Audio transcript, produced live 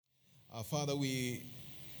Our Father, we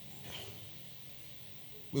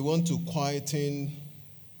want to quieten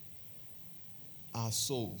our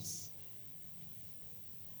souls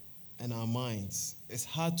and our minds. It's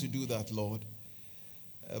hard to do that, Lord,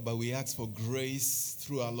 but we ask for grace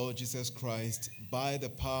through our Lord Jesus Christ by the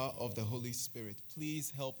power of the Holy Spirit.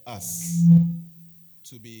 Please help us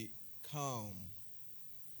to be calm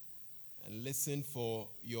and listen for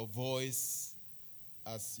your voice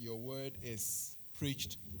as your word is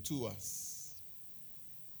preached to us.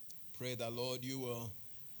 Pray that, Lord, you will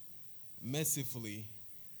mercifully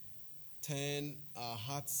turn our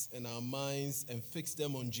hearts and our minds and fix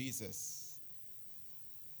them on Jesus.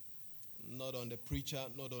 Not on the preacher,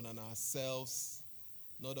 not on ourselves,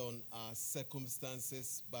 not on our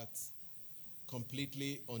circumstances, but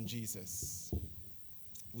completely on Jesus.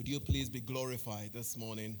 Would you please be glorified this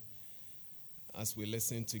morning as we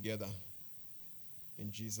listen together?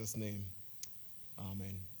 In Jesus' name,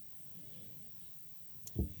 amen.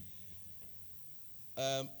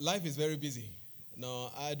 Life is very busy. No,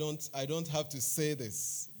 I don't have to say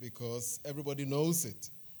this because everybody knows it.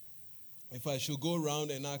 If I should go around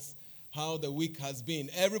and ask how the week has been,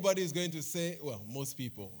 everybody is going to say, well, most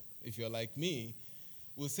people, if you're like me,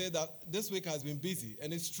 will say that this week has been busy.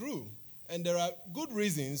 And it's true. And there are good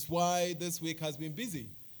reasons why this week has been busy.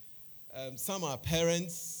 Some are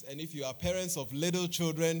parents, and if you are parents of little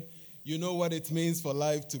children, you know what it means for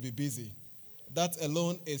life to be busy. That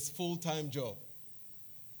alone is full-time job.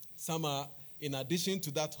 Some are, in addition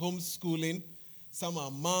to that, homeschooling. Some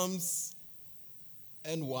are moms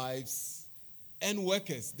and wives and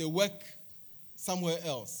workers. They work somewhere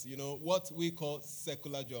else. You know, what we call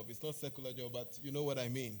secular job. It's not secular job, but you know what I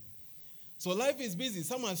mean. So life is busy.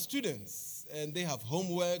 Some are students, and they have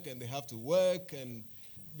homework, and they have to work, and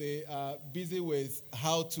they are busy with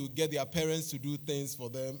how to get their parents to do things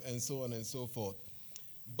for them, and so on and so forth.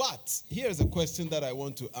 But here's a question that I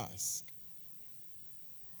want to ask.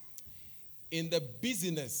 In the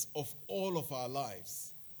busyness of all of our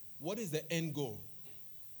lives, what is the end goal?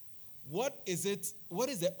 What is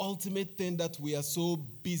the ultimate thing that we are so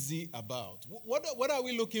busy about? What are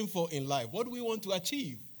we looking for in life? What do we want to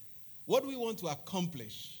achieve? What do we want to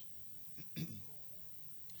accomplish?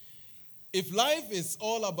 If life is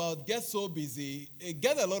all about get so busy,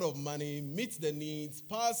 get a lot of money, meet the needs,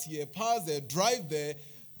 pass here, pass there, drive there,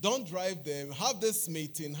 don't drive there, have this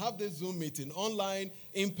meeting, have this Zoom meeting, online,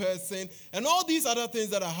 in person, and all these other things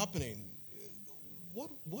that are happening, what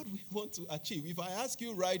we want to achieve? If I ask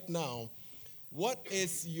you right now, what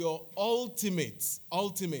is your ultimate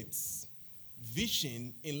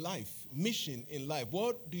vision in life, mission in life?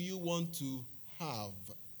 What do you want to have?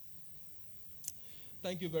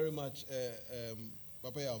 Thank you very much,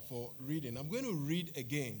 Papaya, for reading. I'm going to read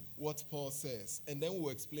again what Paul says, and then we'll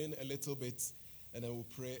explain a little bit, and then we'll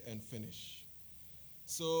pray and finish.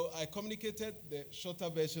 So I communicated the shorter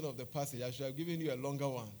version of the passage. I should have given you a longer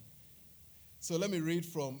one. So let me read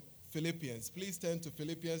from Philippians. Please turn to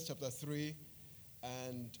Philippians chapter 3,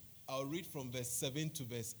 and I'll read from verse 7 to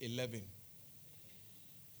verse 11.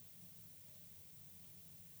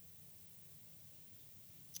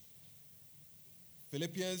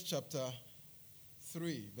 Philippians chapter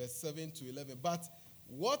 3, verse 7 to 11. But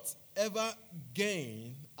whatever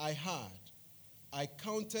gain I had, I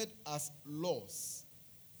counted as loss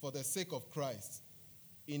for the sake of Christ.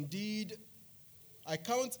 Indeed, I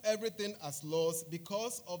count everything as loss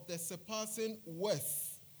because of the surpassing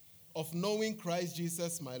worth of knowing Christ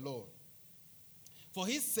Jesus my Lord. For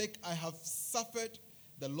his sake I have suffered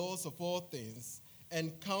the loss of all things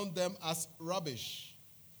and count them as rubbish,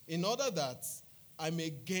 in order that I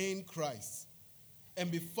may gain Christ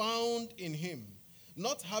and be found in him,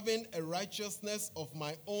 not having a righteousness of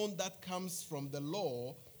my own that comes from the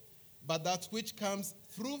law, but that which comes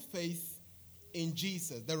through faith in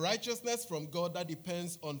Jesus, the righteousness from God that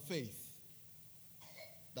depends on faith,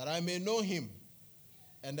 that I may know him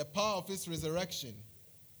and the power of his resurrection,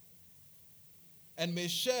 and may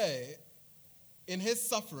share in his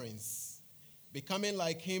sufferings, becoming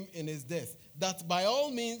like him in his death, that by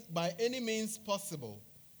any means possible,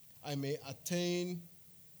 I may attain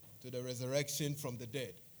to the resurrection from the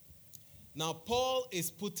dead. Now, Paul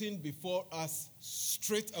is putting before us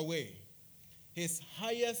straight away his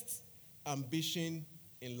highest ambition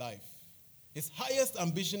in life. His highest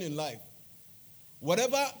ambition in life.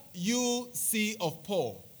 Whatever you see of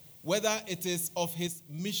Paul, whether it is of his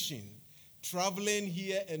mission, traveling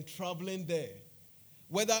here and traveling there,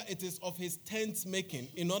 whether it is of his tent making,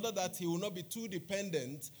 in order that he will not be too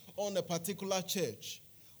dependent on a particular church.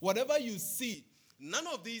 Whatever you see, none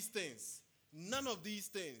of these things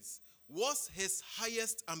was his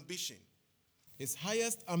highest ambition. His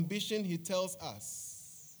highest ambition, he tells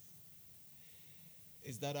us,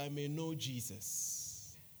 is that I may know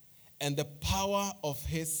Jesus and the power of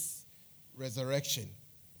his resurrection.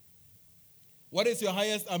 What is your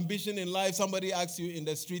highest ambition in life? Somebody asks you in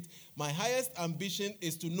the street. My highest ambition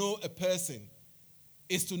is to know a person,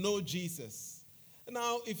 is to know Jesus.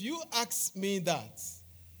 Now, if you ask me that,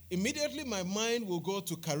 immediately my mind will go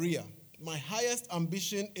to career. My highest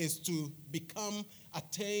ambition is to become,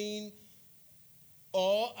 attain,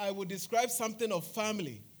 or I would describe something of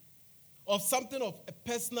family, of something of a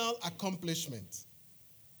personal accomplishment.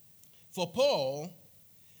 For Paul,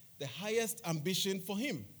 the highest ambition for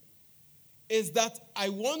him is that I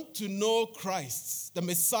want to know Christ, the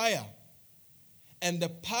Messiah, and the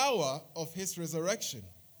power of his resurrection.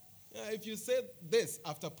 If you said this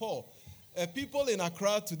after Paul, people in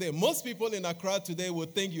Accra today, most people in Accra today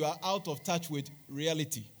would think you are out of touch with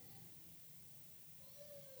reality.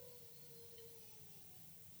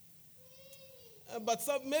 But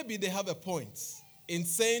maybe they have a point in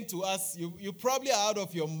saying to us, you probably are out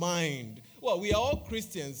of your mind. Well, we are all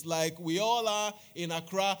Christians, like we all are in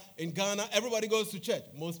Accra, in Ghana. Everybody goes to church.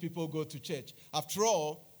 Most people go to church. After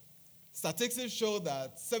all, statistics show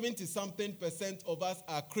that 70-something% of us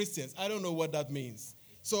are Christians. I don't know what that means.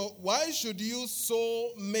 So why should you so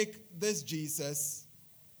make this Jesus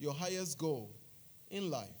your highest goal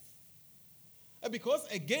in life? Because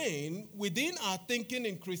again, within our thinking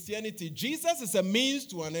in Christianity, Jesus is a means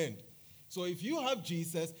to an end. So if you have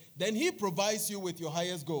Jesus, then he provides you with your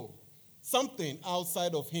highest goal, something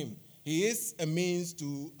outside of him. He is a means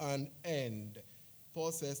to an end.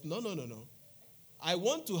 Paul says, no. I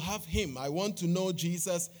want to have him. I want to know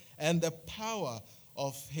Jesus and the power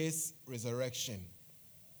of his resurrection.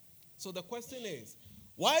 So the question is,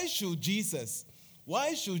 why should Jesus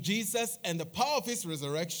and the power of his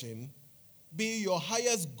resurrection be your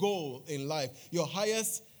highest goal in life, your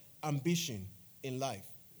highest ambition in life?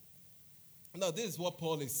 Now, this is what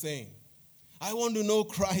Paul is saying. I want to know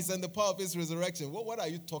Christ and the power of his resurrection. What are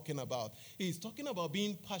you talking about? He's talking about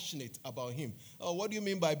being passionate about him. What do you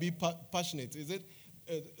mean by being passionate? Is it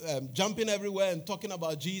jumping everywhere and talking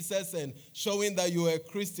about Jesus and showing that you are a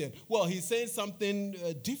Christian? Well, he's saying something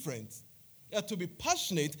different. To be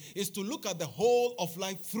passionate is to look at the whole of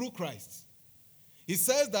life through Christ. He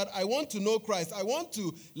says that I want to know Christ. I want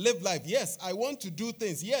to live life. Yes, I want to do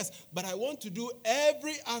things. Yes, but I want to do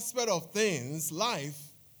every aspect of things, life,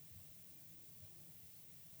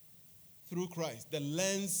 through Christ, the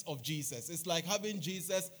lens of Jesus. It's like having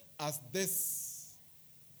Jesus as this.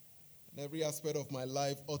 And every aspect of my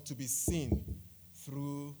life ought to be seen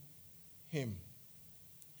through him.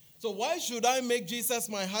 So why should I make Jesus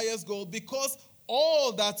my highest goal? Because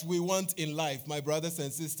all that we want in life, my brothers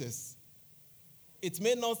and sisters, it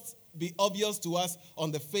may not be obvious to us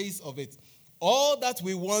on the face of it. All that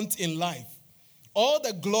we want in life, all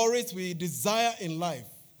the glories we desire in life,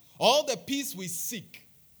 all the peace we seek,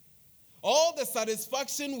 all the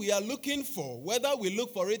satisfaction we are looking for, whether we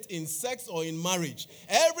look for it in sex or in marriage,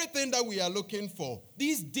 everything that we are looking for,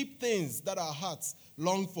 these deep things that our hearts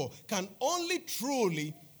long for, can only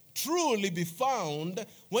truly be found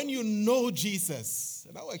when you know Jesus.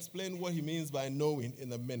 And I'll explain what he means by knowing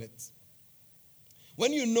in a minute.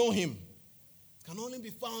 When you know him, it can only be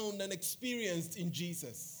found and experienced in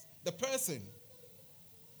Jesus, the person.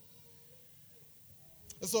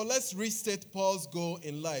 So let's restate Paul's goal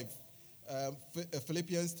in life.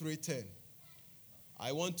 Philippians 3:10.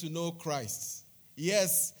 I want to know Christ.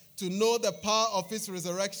 Yes, to know the power of his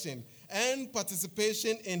resurrection and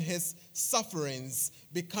participation in his sufferings,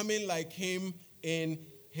 becoming like him in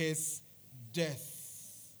his death.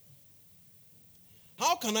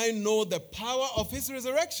 How can I know the power of his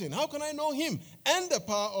resurrection? How can I know him and the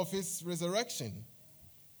power of his resurrection?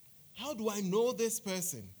 How do I know this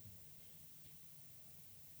person?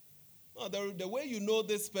 Well, the way you know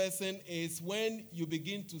this person is when you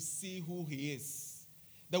begin to see who he is.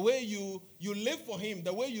 The way you live for him,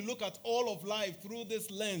 the way you look at all of life through this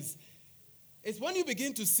lens, is when you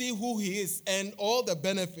begin to see who he is and all the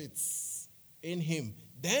benefits in him.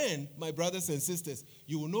 Then, my brothers and sisters,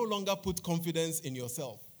 you will no longer put confidence in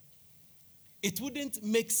yourself. It wouldn't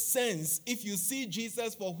make sense if you see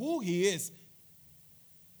Jesus for who he is.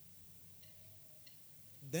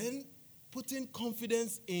 Then, putting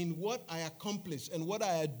confidence in what I accomplish and what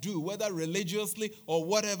I do, whether religiously or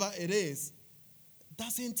whatever it is,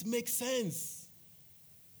 doesn't make sense.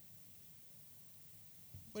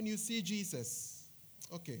 When you see Jesus,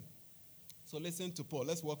 okay, so listen to Paul.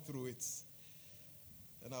 Let's walk through it.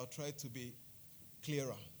 And I'll try to be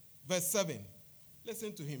clearer. Verse 7.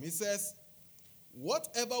 Listen to him. He says,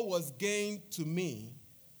 whatever was gained to me,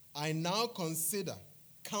 I now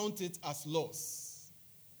count it as loss.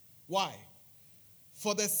 Why?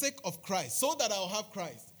 For the sake of Christ, so that I'll have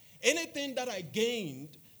Christ. Anything that I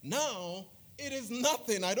gained, now it is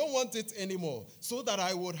nothing. I don't want it anymore, so that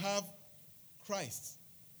I would have Christ.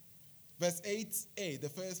 Verse 8a, the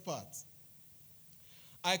first part.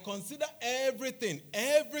 I consider everything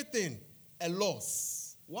a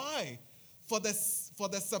loss. Why? For the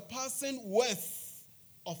surpassing worth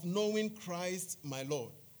of knowing Christ my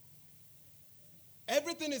Lord.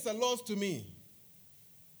 Everything is a loss to me.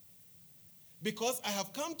 Because I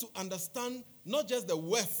have come to understand not just the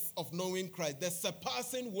worth of knowing Christ, the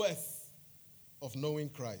surpassing worth of knowing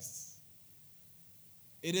Christ.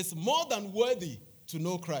 It is more than worthy to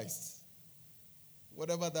know Christ,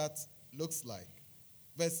 whatever that looks like.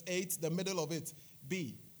 Verse 8, the middle of it,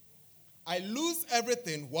 B. I lose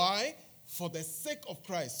everything. Why? For the sake of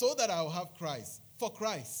Christ, so that I will have Christ. For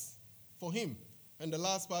Christ, for him. And the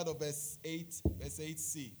last part of verse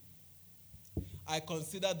 8c. I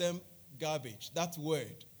consider them garbage. That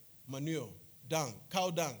word, manure, dung,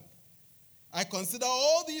 cow dung. I consider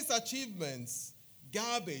all these achievements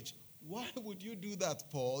garbage. Why would you do that,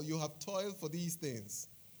 Paul? You have toiled for these things.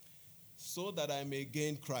 So that I may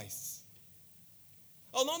gain Christ.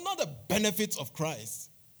 Oh, not the benefits of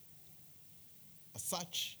Christ as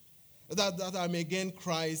such. That I may gain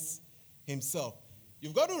Christ himself.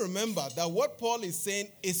 You've got to remember that what Paul is saying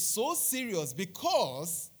is so serious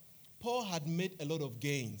because Paul had made a lot of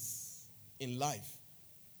gains in life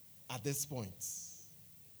at this point.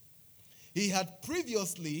 He had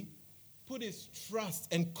previously put his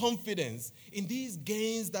trust and confidence in these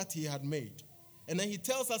gains that he had made. And then he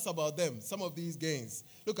tells us about them, some of these gains.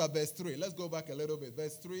 Look at verse 3. Let's go back a little bit.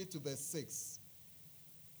 Verse 3 to verse 6.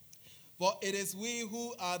 For it is we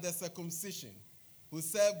who are the circumcision, who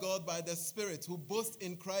serve God by the Spirit, who boast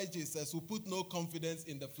in Christ Jesus, who put no confidence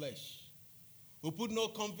in the flesh. Who put no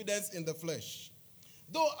confidence in the flesh.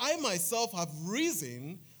 Though I myself have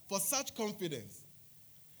reason for such confidence,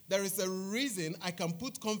 there is a reason I can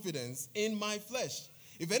put confidence in my flesh.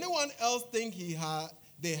 If anyone else think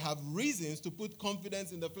they have reasons to put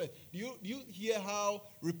confidence in the flesh. Do you hear how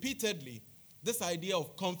repeatedly this idea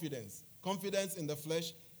of confidence in the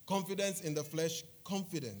flesh, confidence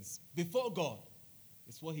before God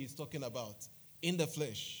is what he's talking about. In the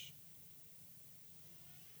flesh.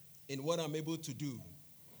 In what I'm able to do.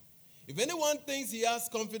 If anyone thinks he has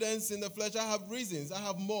confidence in the flesh, I have reasons. I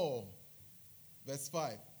have more. Verse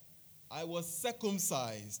 5. I was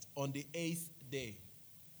circumcised on the 8th day.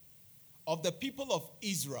 Of the people of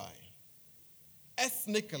Israel,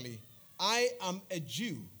 ethnically, I am a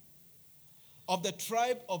Jew of the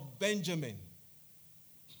tribe of Benjamin.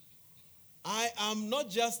 I am not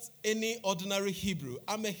just any ordinary Hebrew.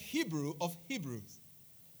 I'm a Hebrew of Hebrews.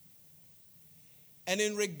 And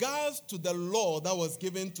in regards to the law that was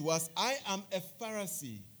given to us, I am a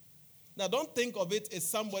Pharisee. Now, don't think of it as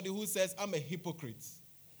somebody who says, I'm a hypocrite,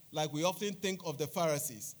 like we often think of the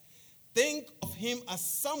Pharisees. Think of him as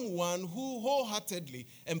someone who wholeheartedly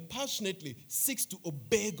and passionately seeks to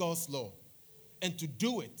obey God's law and to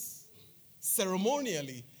do it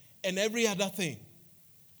ceremonially and every other thing.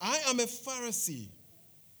 I am a Pharisee.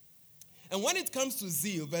 And when it comes to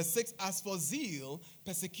zeal, verse 6, as for zeal,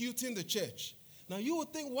 persecuting the church. Now you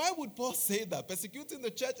would think, why would Paul say that? Persecuting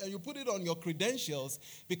the church, and you put it on your credentials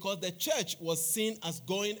because the church was seen as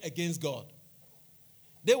going against God.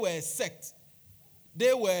 They were a sect.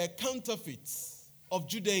 They were counterfeits of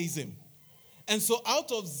Judaism. And so out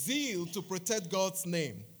of zeal to protect God's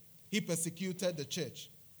name, he persecuted the church.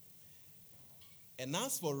 And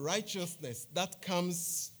as for righteousness, that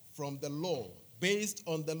comes from the law, based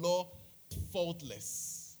on the law,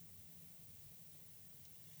 faultless.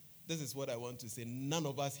 This is what I want to say. None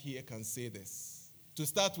of us here can say this. To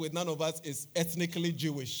start with, none of us is ethnically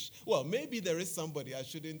Jewish. Well, maybe there is somebody. I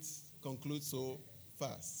shouldn't conclude so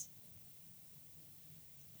fast.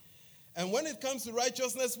 And when it comes to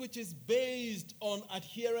righteousness, which is based on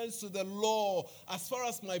adherence to the law, as far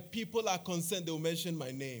as my people are concerned, they will mention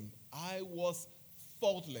my name. I was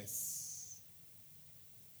faultless.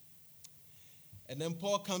 And then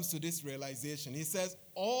Paul comes to this realization. He says,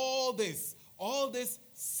 all this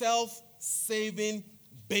self-saving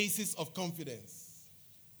basis of confidence,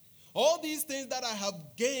 all these things that I have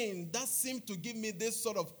gained, that seem to give me this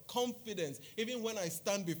sort of confidence, even when I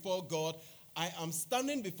stand before God, I am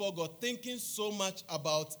standing before God thinking so much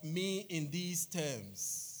about me in these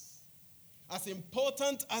terms. As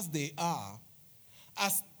important as they are,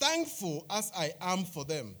 as thankful as I am for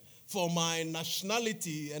them, for my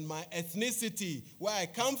nationality and my ethnicity, where I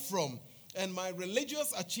come from, and my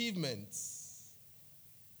religious achievements,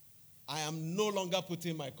 I am no longer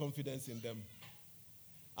putting my confidence in them.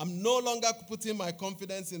 I'm no longer putting my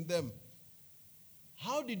confidence in them.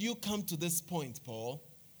 How did you come to this point, Paul?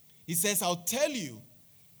 He says, I'll tell you.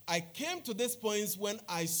 I came to this point when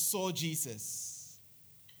I saw Jesus.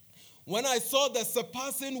 When I saw the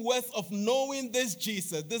surpassing worth of knowing this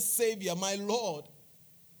Jesus, this Savior, my Lord,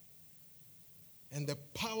 and the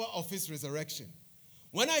power of his resurrection.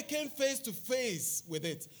 When I came face to face with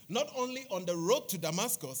it, not only on the road to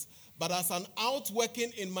Damascus, but as an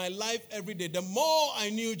outworking in my life every day, the more I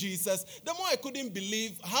knew Jesus, the more I couldn't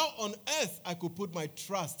believe how on earth I could put my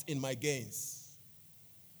trust in my gains.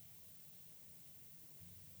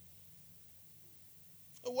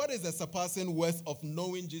 What is the surpassing worth of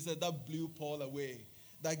knowing Jesus that blew Paul away,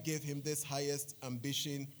 that gave him this highest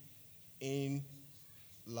ambition in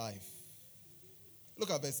life? Look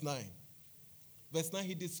at verse 9. Verse 9,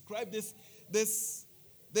 he described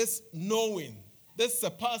this knowing, this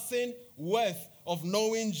surpassing worth of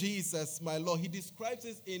knowing Jesus, my Lord. He describes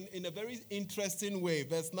it in a very interesting way.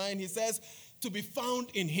 Verse 9, he says, to be found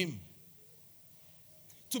in him.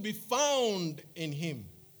 To be found in him.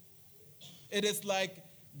 It is like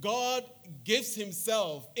God gives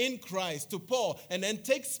himself in Christ to Paul and then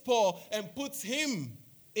takes Paul and puts him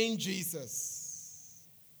in Jesus.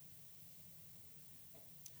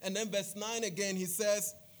 And then verse 9 again, he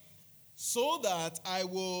says, so that I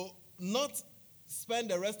will not spend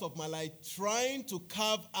the rest of my life trying to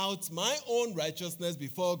carve out my own righteousness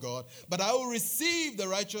before God, but I will receive the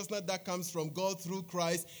righteousness that comes from God through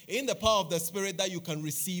Christ in the power of the Spirit that you can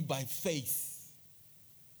receive by faith.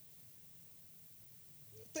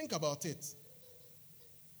 Think about it.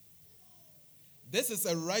 This is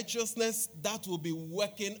a righteousness that will be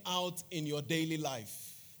working out in your daily life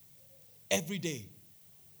every day.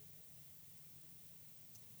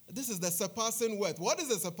 This is the surpassing word. What is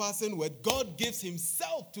the surpassing word? God gives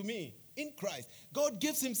himself to me in Christ. God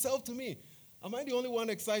gives himself to me. Am I the only one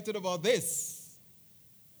excited about this?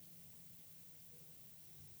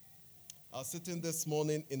 I was sitting this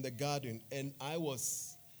morning in the garden and I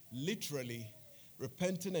was literally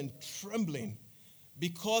repenting and trembling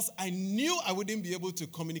because I knew I wouldn't be able to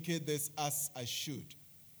communicate this as I should.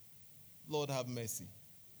 Lord have mercy.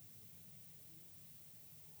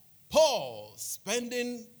 Paul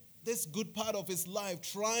spending this good part of his life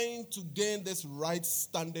trying to gain this right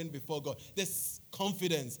standing before God, this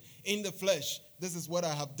confidence in the flesh. This is what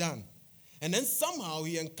I have done. And then somehow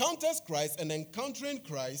he encounters Christ, and encountering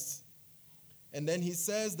Christ, and then he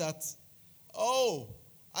says that,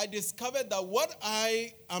 I discovered that what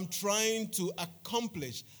I am trying to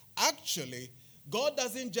accomplish, actually, God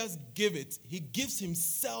doesn't just give it. He gives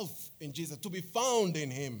himself in Jesus to be found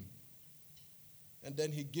in him. And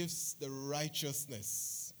then he gives the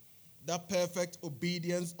righteousness, that perfect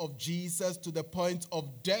obedience of Jesus to the point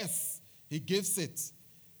of death. He gives it.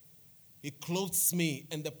 He clothes me.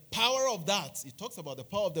 And the power of that, he talks about the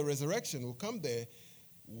power of the resurrection, will come there,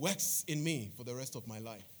 works in me for the rest of my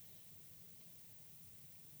life.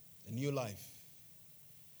 A new life.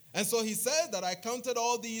 And so he says that I counted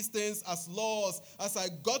all these things as loss as I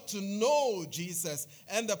got to know Jesus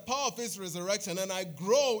and the power of his resurrection, and I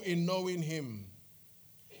grow in knowing him.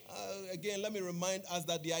 Again, let me remind us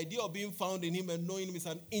that the idea of being found in him and knowing him is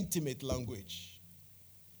an intimate language.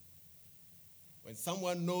 When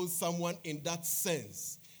someone knows someone in that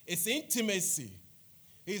sense, it's intimacy.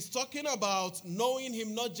 He's talking about knowing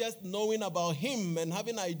him, not just knowing about him and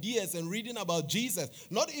having ideas and reading about Jesus.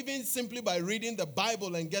 Not even simply by reading the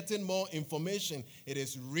Bible and getting more information. It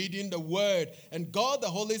is reading the Word. And God, the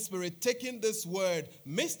Holy Spirit, taking this Word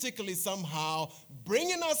mystically somehow,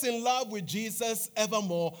 bringing us in love with Jesus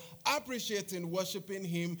evermore, appreciating, worshiping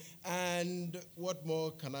him. And what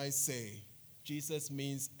more can I say? Jesus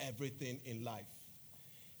means everything in life.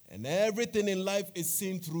 And everything in life is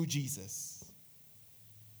seen through Jesus.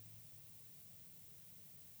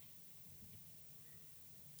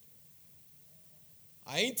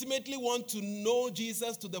 I intimately want to know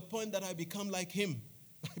Jesus to the point that I become like him.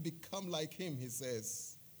 I become like him, he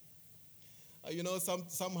says.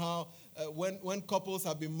 Somehow, when couples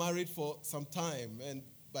have been married for some time, and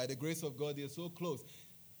by the grace of God, they're so close,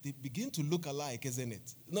 they begin to look alike, isn't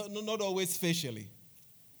it? Not always facially.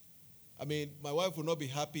 I mean, my wife will not be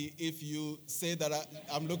happy if you say that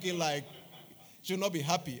I'm looking like, she'll not be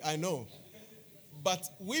happy, I know. But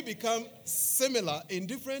we become similar in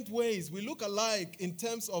different ways. We look alike in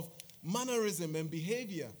terms of mannerism and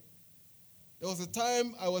behavior. There was a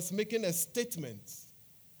time I was making a statement.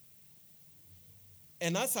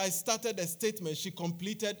 And as I started the statement, she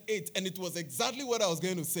completed it. And it was exactly what I was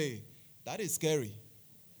going to say. That is scary.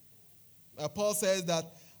 Paul says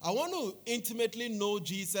that I want to intimately know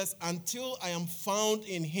Jesus until I am found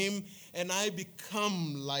in him and I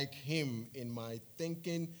become like him in my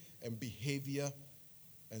thinking and behavior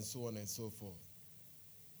and so on and so forth.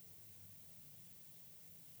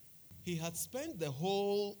 He had spent the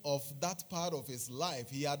whole of that part of his life.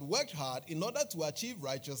 He had worked hard in order to achieve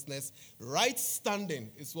righteousness. Right standing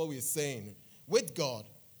is what we're saying with God,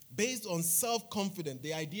 based on self-confidence,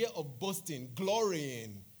 the idea of boasting,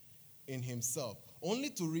 glorying in himself, only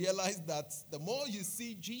to realize that the more you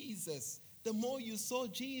see Jesus, the more you saw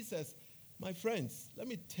Jesus. My friends, let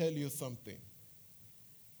me tell you something.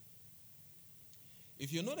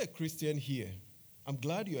 If you're not a Christian here, I'm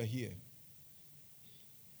glad you are here.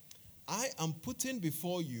 I am putting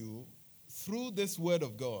before you, through this word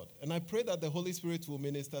of God, and I pray that the Holy Spirit will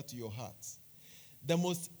minister to your hearts, the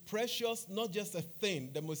most precious, not just a thing,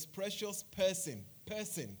 the most precious person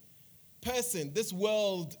this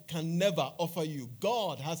world can never offer you.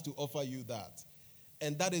 God has to offer you that.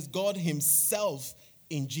 And that is God himself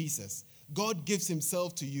in Jesus. God gives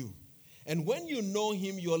himself to you. And when you know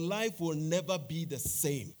him, your life will never be the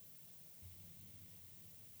same.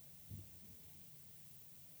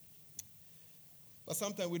 But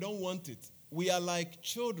sometimes we don't want it. We are like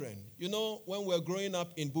children. You know, when we're growing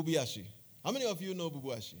up in Bubiashi. How many of you know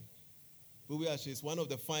Bubiashi? Bubiashi is one of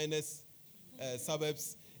the finest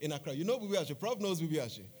suburbs in Accra. You know Bubiashi? Prof knows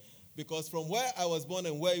Bubiashi. Because from where I was born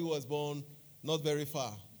and where he was born, not very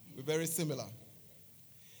far. We're very similar.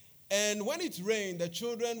 And when it rained, the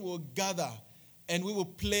children will gather and we will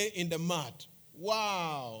play in the mud.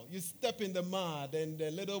 Wow! You step in the mud and the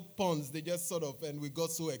little ponds, they just sort of, and we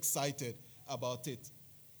got so excited about it.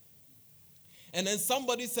 And then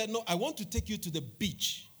somebody said, no, I want to take you to the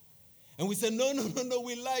beach. And we said, no,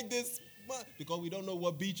 we like this because we don't know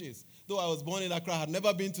what beach is. Though I was born in Accra, I had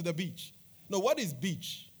never been to the beach. No, what is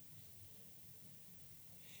beach?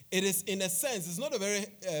 It is, in a sense, it's not a very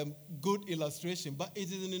good illustration, but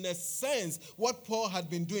it is, in a sense, what Paul had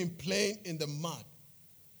been doing, playing in the mud.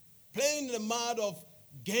 Playing in the mud of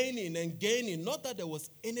gaining and gaining. Not that there was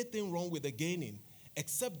anything wrong with the gaining,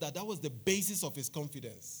 except that was the basis of his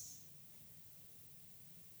confidence.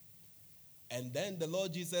 And then the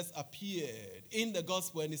Lord Jesus appeared in the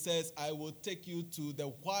gospel and he says, I will take you to the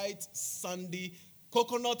white, sandy,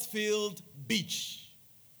 coconut-filled beach.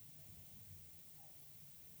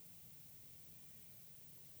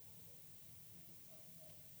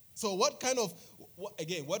 So what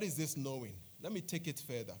is this knowing? Let me take it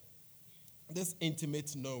further. This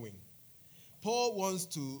intimate knowing. Paul wants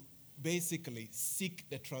to basically seek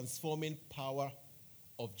the transforming power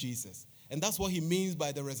of Jesus. And that's what he means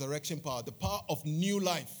by the resurrection power, the power of new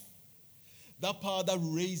life. That power that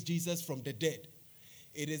raised Jesus from the dead.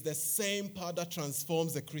 It is the same power that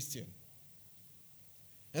transforms the Christian.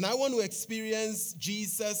 And I want to experience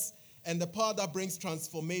Jesus and the power that brings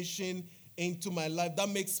transformation into my life, that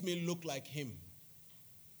makes me look like him.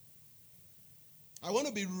 I want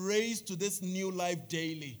to be raised to this new life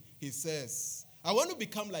daily, he says. I want to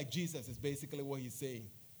become like Jesus is basically what he's saying.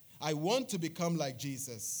 I want to become like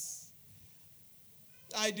Jesus.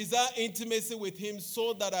 I desire intimacy with him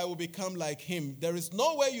so that I will become like him. There is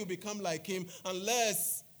no way you become like him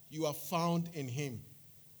unless you are found in him,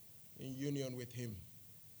 in union with him.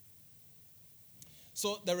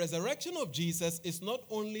 So the resurrection of Jesus is not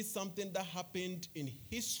only something that happened in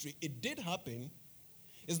history. It did happen.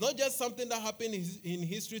 It's not just something that happened in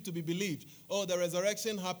history to be believed. Oh, the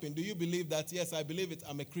resurrection happened. Do you believe that? Yes, I believe it.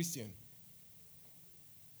 I'm a Christian.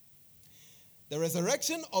 The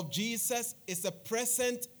resurrection of Jesus is a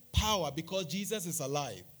present power because Jesus is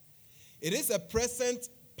alive. It is a present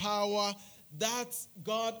power that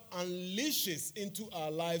God unleashes into our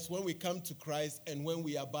lives when we come to Christ and when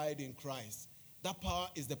we abide in Christ. That power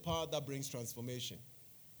is the power that brings transformation.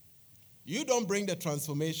 You don't bring the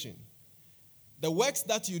transformation. The works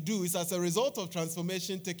that you do is as a result of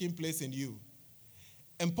transformation taking place in you.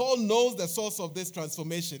 And Paul knows the source of this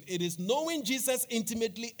transformation. It is knowing Jesus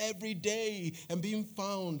intimately every day and being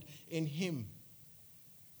found in him.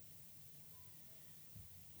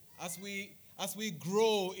 As we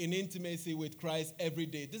grow in intimacy with Christ every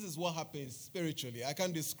day, this is what happens spiritually. I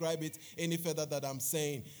can't describe it any further than I'm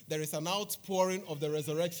saying. There is an outpouring of the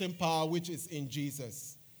resurrection power which is in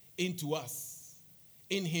Jesus, into us,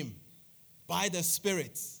 in him, by the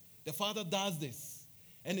Spirit. The Father does this,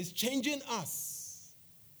 and it's changing us.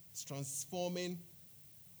 It's transforming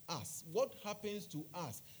us. What happens to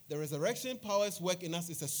us? The resurrection power's work in us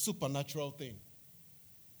is a supernatural thing.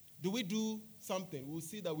 Do we do something? We'll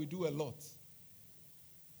see that we do a lot.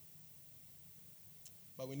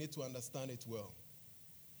 But we need to understand it well.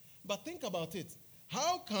 But think about it.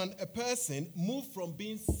 How can a person move from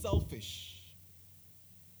being selfish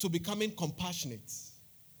to becoming compassionate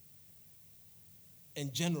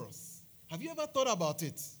and generous? Have you ever thought about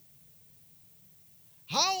it?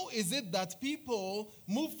 How is it that people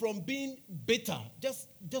move from being bitter, just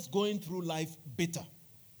going through life bitter,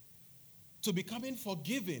 to becoming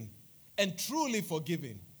forgiving and truly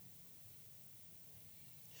forgiving?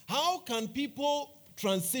 How can people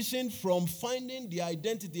transition from finding their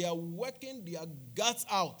identity, they are working their guts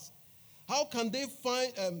out? How can they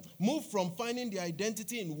move from finding their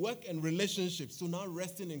identity in work and relationships to now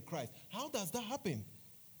resting in Christ? How does that happen?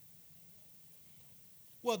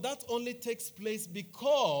 Well, that only takes place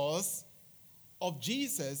because of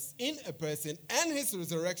Jesus in a person and his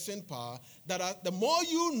resurrection power, that the more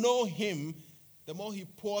you know him, the more he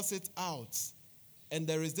pours it out. And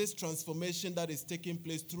there is this transformation that is taking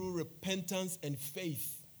place through repentance and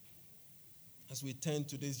faith as we turn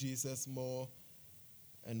to this Jesus more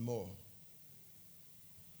and more.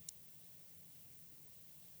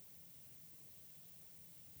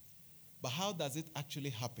 But how does it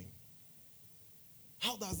actually happen?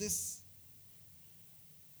 How does this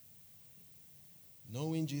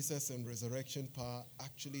knowing Jesus and resurrection power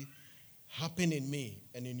actually happen in me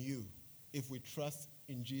and in you if we trust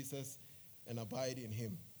in Jesus and abide in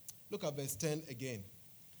him? Look at verse 10 again.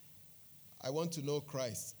 I want to know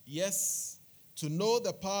Christ. Yes, to know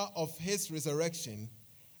the power of his resurrection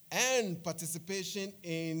and participation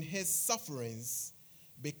in his sufferings,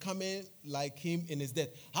 becoming like him in his death.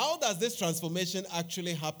 How does this transformation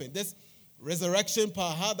actually happen? This resurrection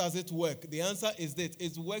power, how does it work? The answer is that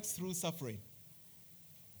it works through suffering.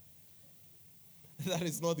 That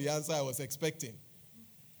is not the answer I was expecting.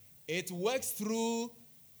 It works through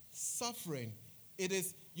suffering. It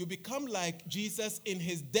is, you become like Jesus in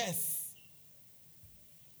his death.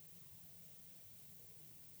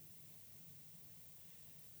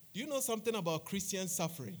 Do you know something about Christian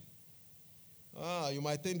suffering? You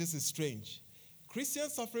might think this is strange. Christian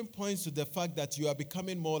suffering points to the fact that you are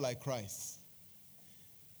becoming more like Christ.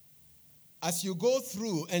 As you go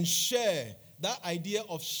through and share, that idea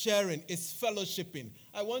of sharing is fellowshipping.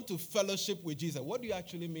 I want to fellowship with Jesus. What do you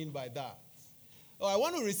actually mean by that? Oh, I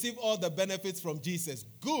want to receive all the benefits from Jesus.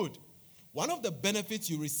 Good. One of the benefits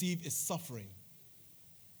you receive is suffering.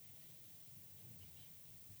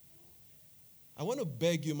 I want to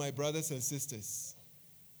beg you, my brothers and sisters,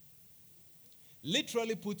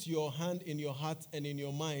 literally put your hand in your heart and in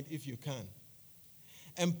your mind, if you can,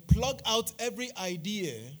 and plug out every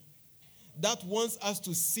idea that wants us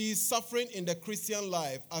to see suffering in the Christian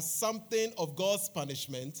life as something of God's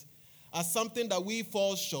punishment, as something that we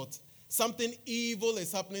fall short, something evil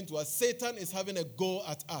is happening to us, Satan is having a go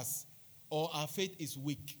at us, or our faith is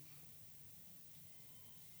weak.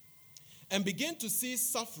 And begin to see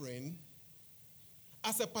suffering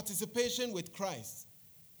as a participation with Christ.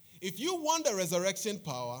 If you want the resurrection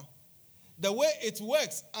power, the way it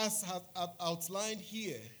works, as outlined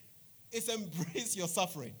here, is embrace your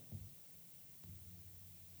suffering.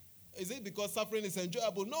 Is it because suffering is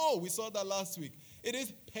enjoyable? No, we saw that last week. It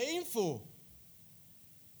is painful.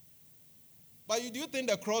 But do you think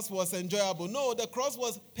the cross was enjoyable? No, the cross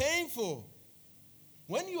was painful.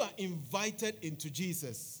 When you are invited into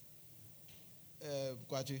Jesus,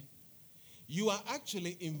 Kwachi, you are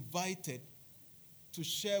actually invited to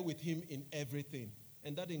share with him in everything.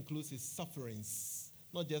 And that includes his sufferings.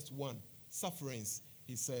 Not just one. Sufferings,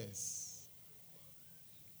 he says.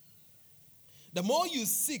 The more you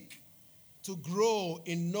seek to grow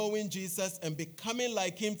in knowing Jesus and becoming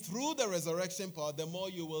like him through the resurrection power, the more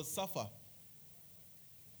you will suffer.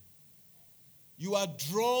 You are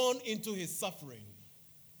drawn into his suffering.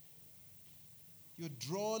 You're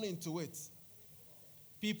drawn into it.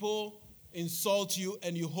 People insult you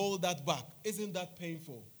and you hold that back. Isn't that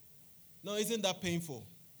painful? No, isn't that painful?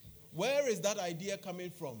 Where is that idea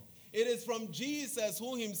coming from? It is from Jesus,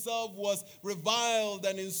 who himself was reviled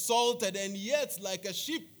and insulted, and yet, like a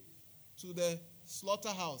sheep to the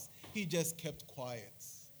slaughterhouse, he just kept quiet.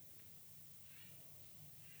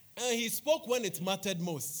 And he spoke when it mattered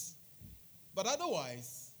most. But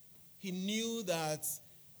otherwise, he knew that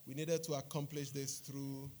we needed to accomplish this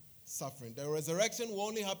through suffering. The resurrection will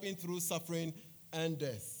only happen through suffering and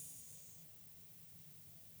death.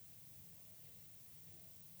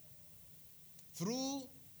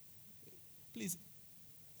 Please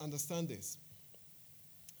understand this.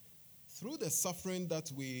 Through the suffering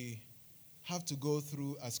that we have to go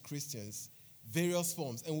through as Christians, various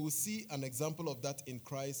forms, and we'll see an example of that in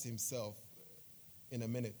Christ himself in a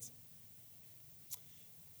minute.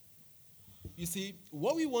 You see,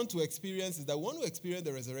 what we want to experience is that we want to experience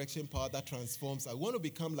the resurrection power that transforms. I want to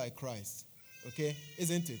become like Christ. Okay?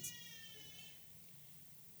 Isn't it?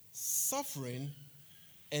 Suffering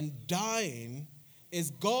and dying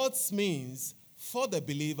is God's means for the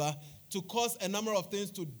believer to cause a number of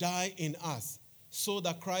things to die in us so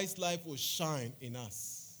that Christ's life will shine in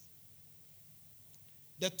us.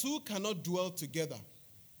 The two cannot dwell together.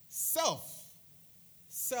 Self,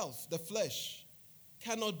 the flesh,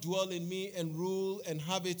 cannot dwell in me and rule and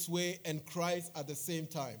have its way and Christ at the same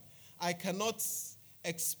time. I cannot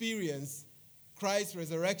experience Christ's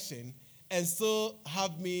resurrection and still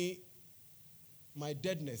have my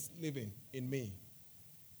deadness living in me.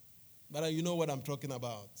 But you know what I'm talking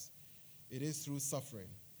about. It is through suffering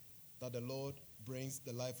that the Lord brings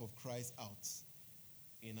the life of Christ out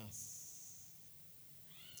in us.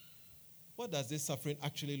 What does this suffering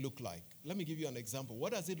actually look like? Let me give you an example.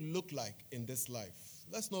 What does it look like in this life?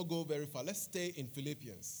 Let's not go very far. Let's stay in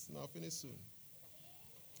Philippians. Now, I'll finish soon.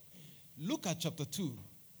 Look at chapter 2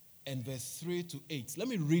 and verse 3 to 8. Let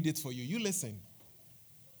me read it for you. You listen.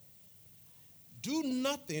 Do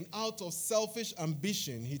nothing out of selfish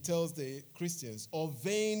ambition, he tells the Christians, or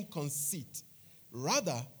vain conceit.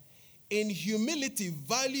 Rather, in humility,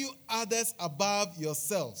 value others above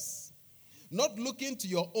yourselves, not looking to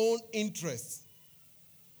your own interests,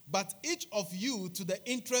 but each of you to the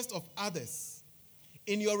interest of others.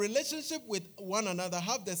 In your relationship with one another,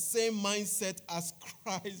 have the same mindset as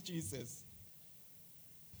Christ Jesus,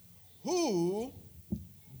 who,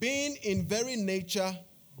 being in very nature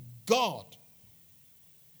God,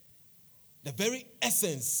 the very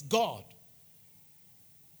essence, God,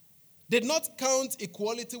 did not count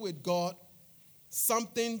equality with God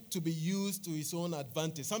something to be used to his own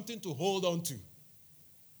advantage, something to hold on to.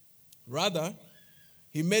 Rather,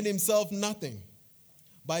 he made himself nothing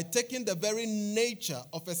by taking the very nature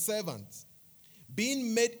of a servant,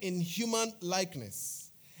 being made in human likeness,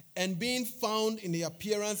 and being found in the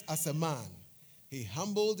appearance as a man. He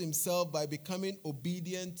humbled himself by becoming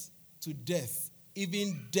obedient to death,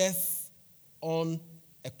 even death on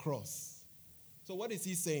a cross. So what is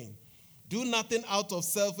he saying? Do nothing out of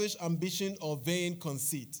selfish ambition or vain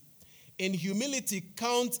conceit. In humility,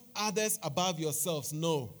 count others above yourselves.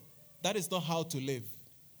 No, that is not how to live.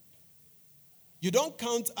 You don't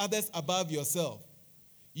count others above yourself.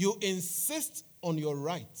 You insist on your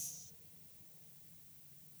rights.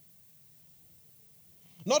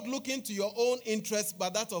 Not looking to your own interests,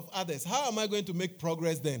 but that of others. How am I going to make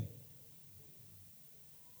progress then?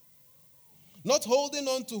 Not holding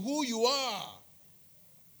on to who you are.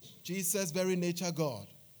 Jesus' very nature God.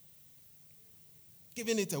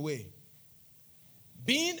 Giving it away.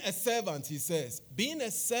 Being a servant, he says. Being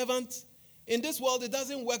a servant, in this world, it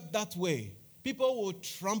doesn't work that way. People will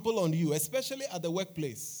trample on you, especially at the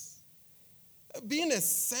workplace. Being a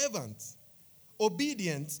servant,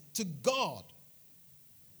 obedient to God.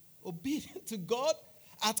 Obedient to God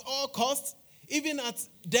at all costs, even at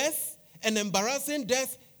death, an embarrassing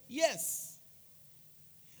death, yes.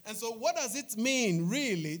 And so what does it mean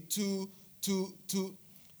really to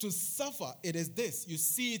suffer? It is this. You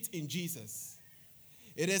see it in Jesus.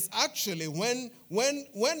 It is actually when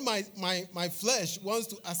my flesh wants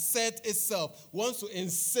to assert itself, wants to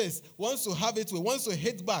insist, wants to have its way, wants to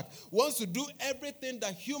hit back, wants to do everything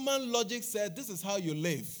that human logic says, this is how you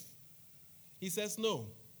live. He says, no.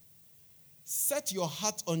 Set your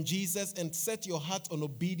heart on Jesus and set your heart on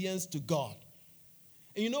obedience to God.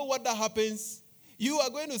 And you know what that happens? You are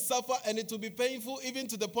going to suffer and it will be painful even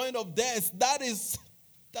to the point of death. That is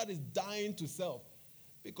dying to self.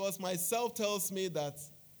 Because my self tells me that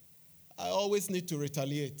I always need to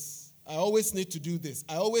retaliate. I always need to do this.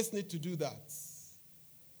 I always need to do that.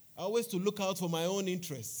 I always to look out for my own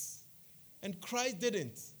interests. And Christ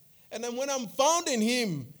didn't. And then when I'm found in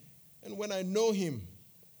him and when I know him,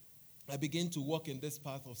 I begin to walk in this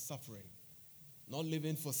path of suffering. Not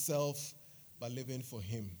living for self, but living for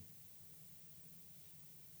him.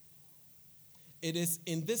 It is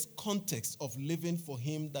in this context of living for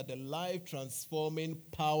him that the life-transforming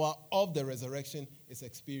power of the resurrection is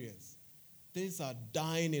experienced. Things are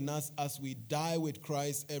dying in us as we die with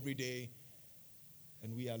Christ every day,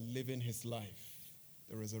 and we are living his life,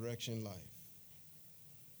 the resurrection life.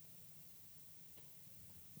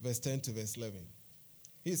 Verse 10 to verse 11.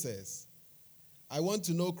 He says, I want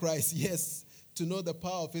to know Christ, yes, to know the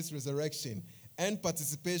power of his resurrection and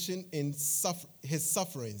participation in his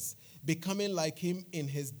sufferings, becoming like him in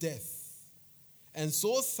his death, and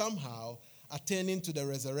so somehow attaining to the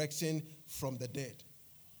resurrection from the dead.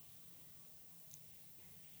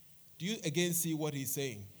 Do you again see what he's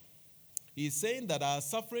saying? He's saying that our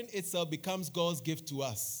suffering itself becomes God's gift to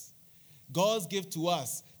us. God's gift to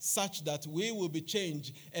us, such that we will be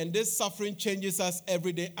changed. And this suffering changes us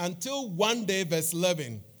every day until one day, verse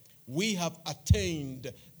 11, we have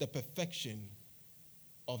attained the perfection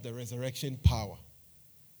of the resurrection power.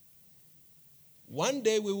 One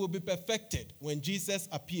day we will be perfected when Jesus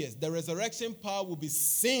appears. The resurrection power will be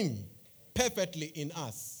seen perfectly in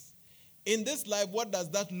us. In this life, what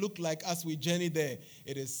does that look like as we journey there?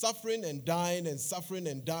 It is suffering and dying and suffering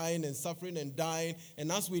and dying and suffering and dying.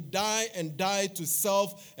 And as we die and die to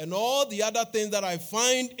self and all the other things that I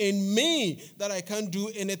find in me that I can't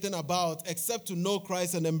do anything about except to know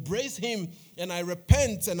Christ and embrace him, and I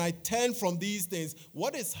repent and I turn from these things,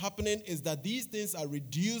 what is happening is that these things are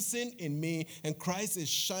reducing in me and Christ is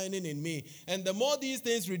shining in me. And the more these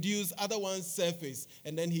things reduce, other ones surface.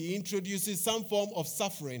 And then he introduces some form of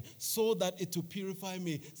suffering so that it will purify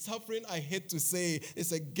me. Suffering, I hate to say,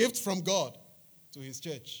 is a gift from God to his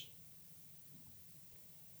church.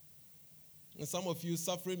 And some of you,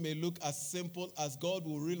 suffering may look as simple as God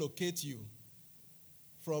will relocate you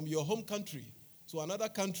from your home country to another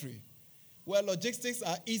country where logistics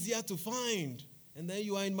are easier to find. And then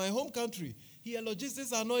you are in my home country. Here,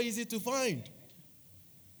 logistics are not easy to find.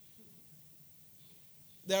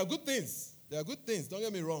 There are good things. There are good things. Don't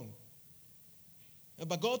get me wrong.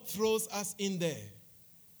 But God throws us in there.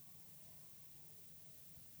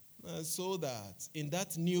 So that in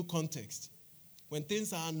that new context, when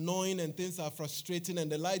things are annoying and things are frustrating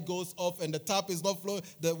and the light goes off and the tap is not flowing,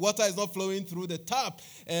 the water is not flowing through the tap,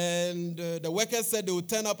 and the workers said they would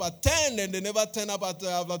turn up at 10 and they never turn up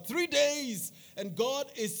at 3 days, and God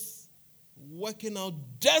is working out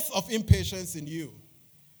death of impatience in you,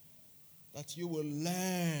 that you will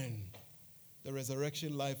learn the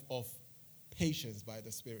resurrection life of patience by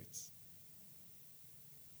the Spirit.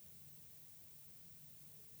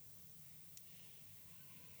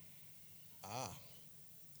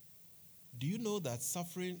 Do you know that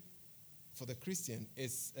suffering for the Christian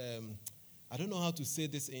is, I don't know how to say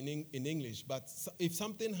this in English, but if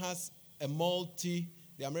something has a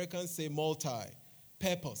the Americans say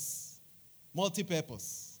multi-purpose.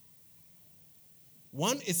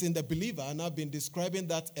 One is in the believer, and I've been describing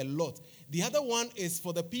that a lot. The other one is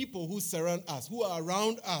for the people who surround us, who are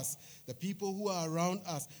around us, the people who are around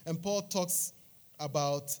us. And Paul talks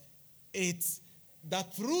about it,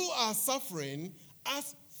 that through our suffering,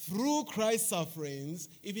 as through Christ's sufferings,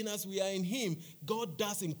 even as we are in him, God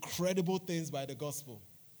does incredible things by the gospel.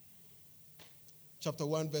 Chapter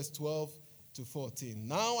 1, verse 12 to 14.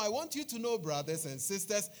 Now, I want you to know, brothers and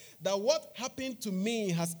sisters, that what happened to me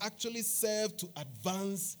has actually served to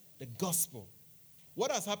advance the gospel.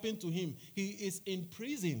 What has happened to him? He is in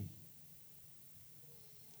prison.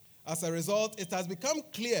 As a result, it has become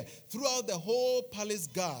clear throughout the whole palace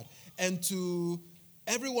guard and to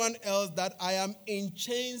everyone else that I am in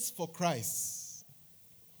chains for Christ.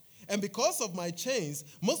 And because of my chains,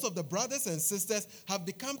 most of the brothers and sisters have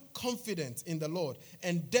become confident in the Lord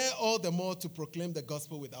and dare all the more to proclaim the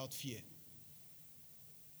gospel without fear.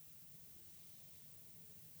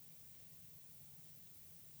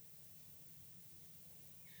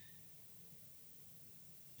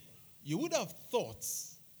 You would have thought,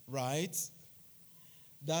 right,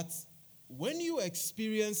 that when you are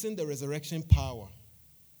experiencing the resurrection power,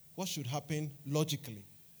 what should happen logically?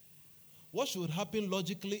 What should happen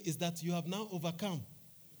logically is that you have now overcome.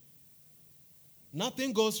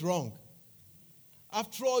 Nothing goes wrong.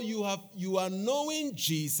 After all, you are knowing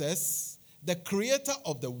Jesus, the creator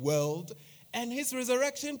of the world, and his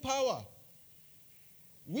resurrection power.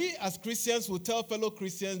 We as Christians will tell fellow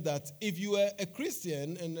Christians that if you are a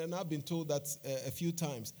Christian, and I've been told that a few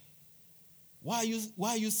times, why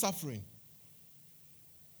are you suffering?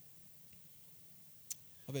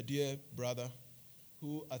 I have a dear brother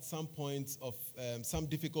who at some point of some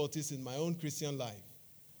difficulties in my own Christian life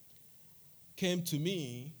came to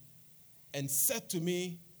me and said to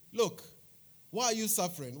me, look, why are you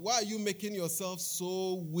suffering? Why are you making yourself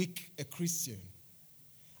so weak a Christian?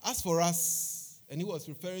 As for us, and he was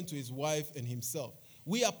referring to his wife and himself,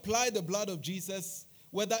 we apply the blood of Jesus,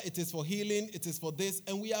 whether it is for healing, it is for this,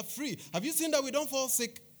 and we are free. Have you seen that we don't fall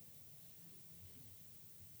sick?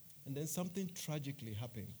 And then something tragically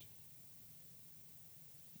happened.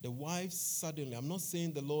 The wife suddenly, I'm not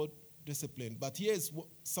saying the Lord disciplined, but here is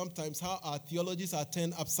sometimes how our theologies are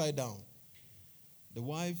turned upside down. The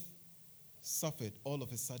wife suffered all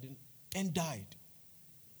of a sudden and died.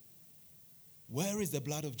 Where is the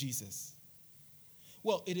blood of Jesus?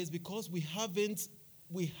 Well, it is because we haven't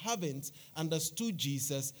understood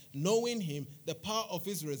Jesus, knowing him, the power of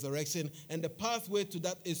his resurrection, and the pathway to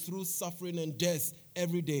that is through suffering and death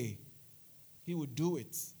every day. He would do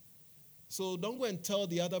it So don't go and tell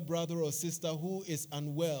the other brother or sister who is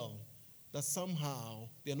unwell that somehow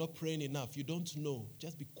they're not praying enough. You don't know.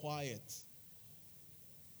 Just be quiet.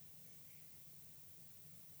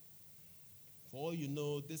 For all you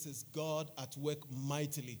know, this is God at work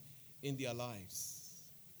mightily in their lives.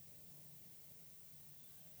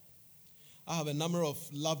 I have a number of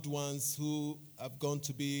loved ones who have gone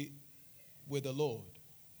to be with the Lord.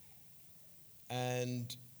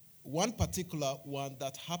 And one particular one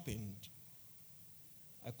that happened,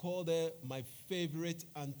 I called her my favorite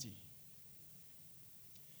auntie.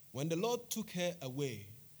 When the Lord took her away,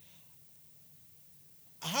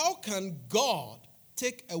 how can God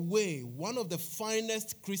take away one of the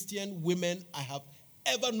finest Christian women I have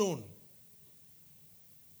ever known?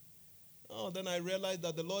 Oh, then I realized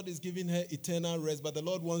that the Lord is giving her eternal rest, but the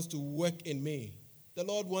Lord wants to work in me. The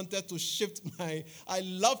Lord wanted to shift I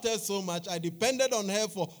loved her so much, I depended on her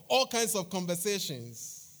for all kinds of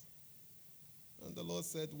conversations. And the Lord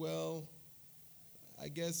said, well, I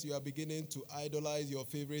guess you are beginning to idolize your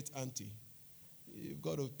favorite auntie. You've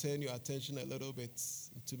got to turn your attention a little bit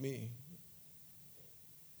to me.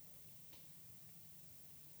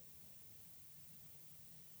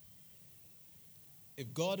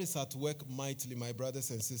 If God is at work mightily, my brothers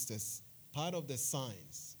and sisters, part of the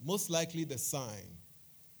signs, most likely the sign,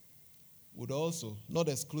 would also, not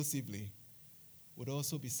exclusively, would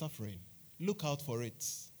also be suffering. Look out for it.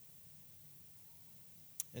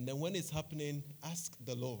 And then when it's happening, ask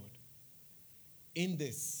the Lord, in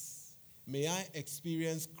this, may I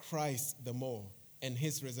experience Christ the more and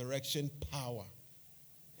his resurrection power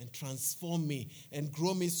and transform me and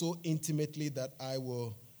grow me so intimately that I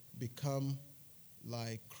will become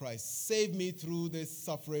like Christ. Save me through this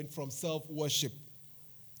suffering from self-worship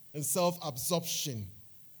and self-absorption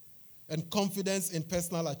and confidence in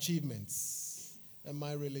personal achievements and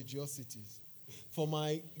my religiosities. For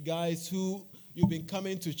my guys who you've been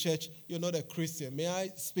coming to church, you're not a Christian, may I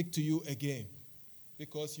speak to you again?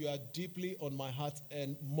 Because you are deeply on my heart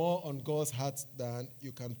and more on God's heart than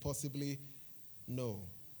you can possibly know.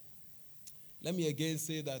 Let me again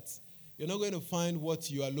say that you're not going to find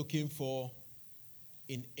what you are looking for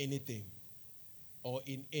in anything or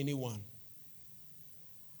in anyone.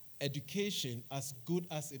 Education, as good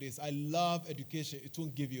as it is, I love education, it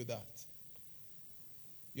won't give you that.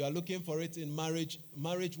 You are looking for it in marriage,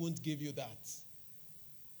 marriage won't give you that.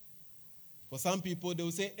 For some people, they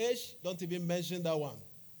will say, Ish, don't even mention that one.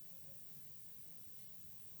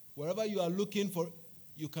 Wherever you are looking for,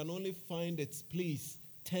 you can only find it. Please,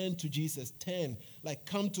 turn to Jesus. Turn, like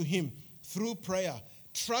come to him through prayer.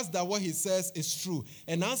 Trust that what he says is true.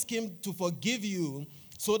 And ask him to forgive you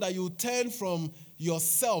so that you turn from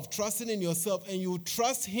yourself, trusting in yourself, and you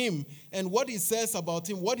trust him and what he says about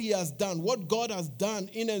him, what he has done, what God has done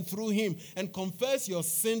in and through him, and confess your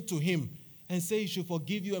sin to him and say he should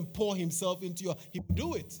forgive you and pour himself into you. He will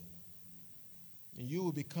do it. And you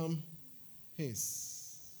will become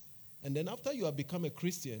his. And then after you have become a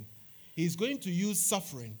Christian, he's going to use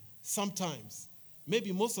suffering sometimes,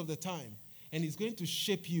 maybe most of the time, and he's going to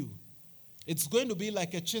shape you. It's going to be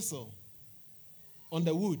like a chisel on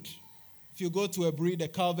the wood if you go to a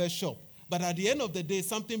carver shop. But at the end of the day,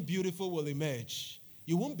 something beautiful will emerge.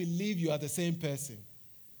 You won't believe you are the same person.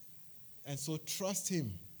 And so trust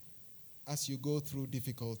him as you go through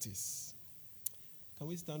difficulties. Can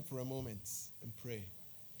we stand for a moment and pray?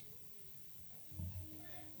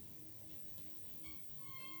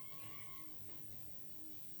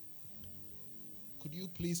 Could you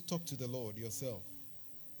please talk to the Lord yourself?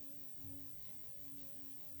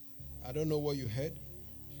 I don't know what you heard.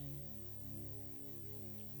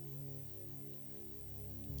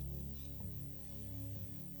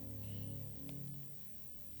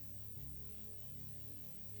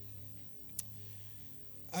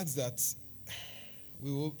 Ask that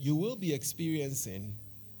you will be experiencing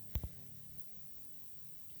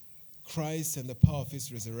Christ and the power of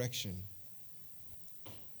his resurrection,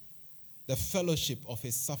 the fellowship of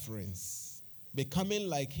his sufferings, becoming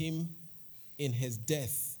like him in his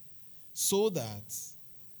death, so that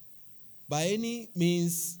by any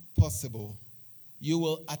means possible, you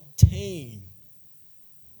will attain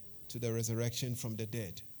to the resurrection from the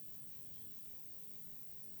dead.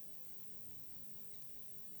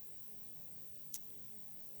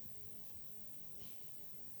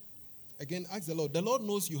 Again, ask the Lord. The Lord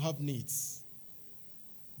knows you have needs.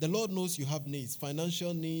 The Lord knows you have needs,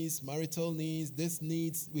 financial needs, marital needs, these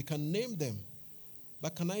needs, we can name them.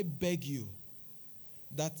 But can I beg you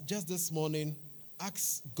that just this morning,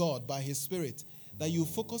 ask God by his Spirit that you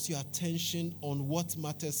focus your attention on what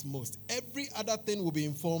matters most. Every other thing will be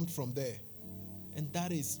informed from there. And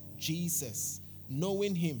that is Jesus,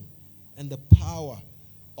 knowing him and the power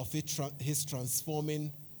of his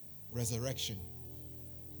transforming resurrection.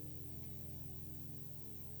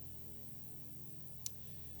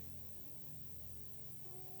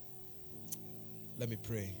 Let me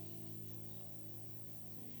pray.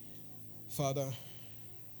 Father,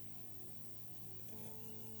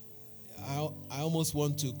 I almost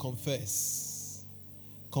want to confess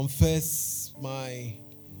my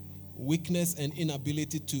weakness and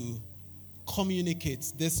inability to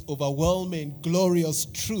communicate this overwhelming, glorious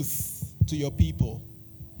truth to your people.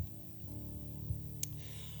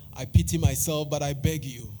 I pity myself, but I beg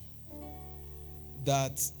you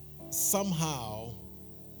that somehow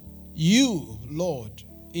you, Lord,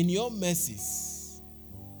 in your mercies,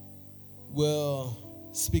 will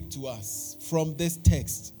speak to us from this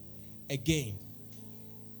text again.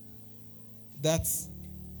 That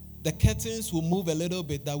the curtains will move a little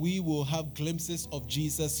bit, that we will have glimpses of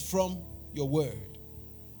Jesus from your word.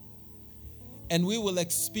 And we will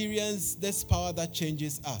experience this power that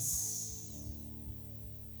changes us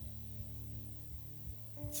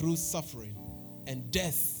through suffering and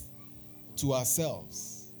death to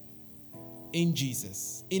ourselves. In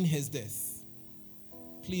Jesus, in his death.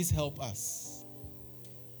 Please help us.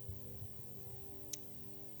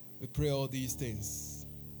 We pray all these things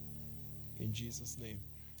in Jesus' name.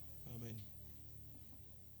 Amen.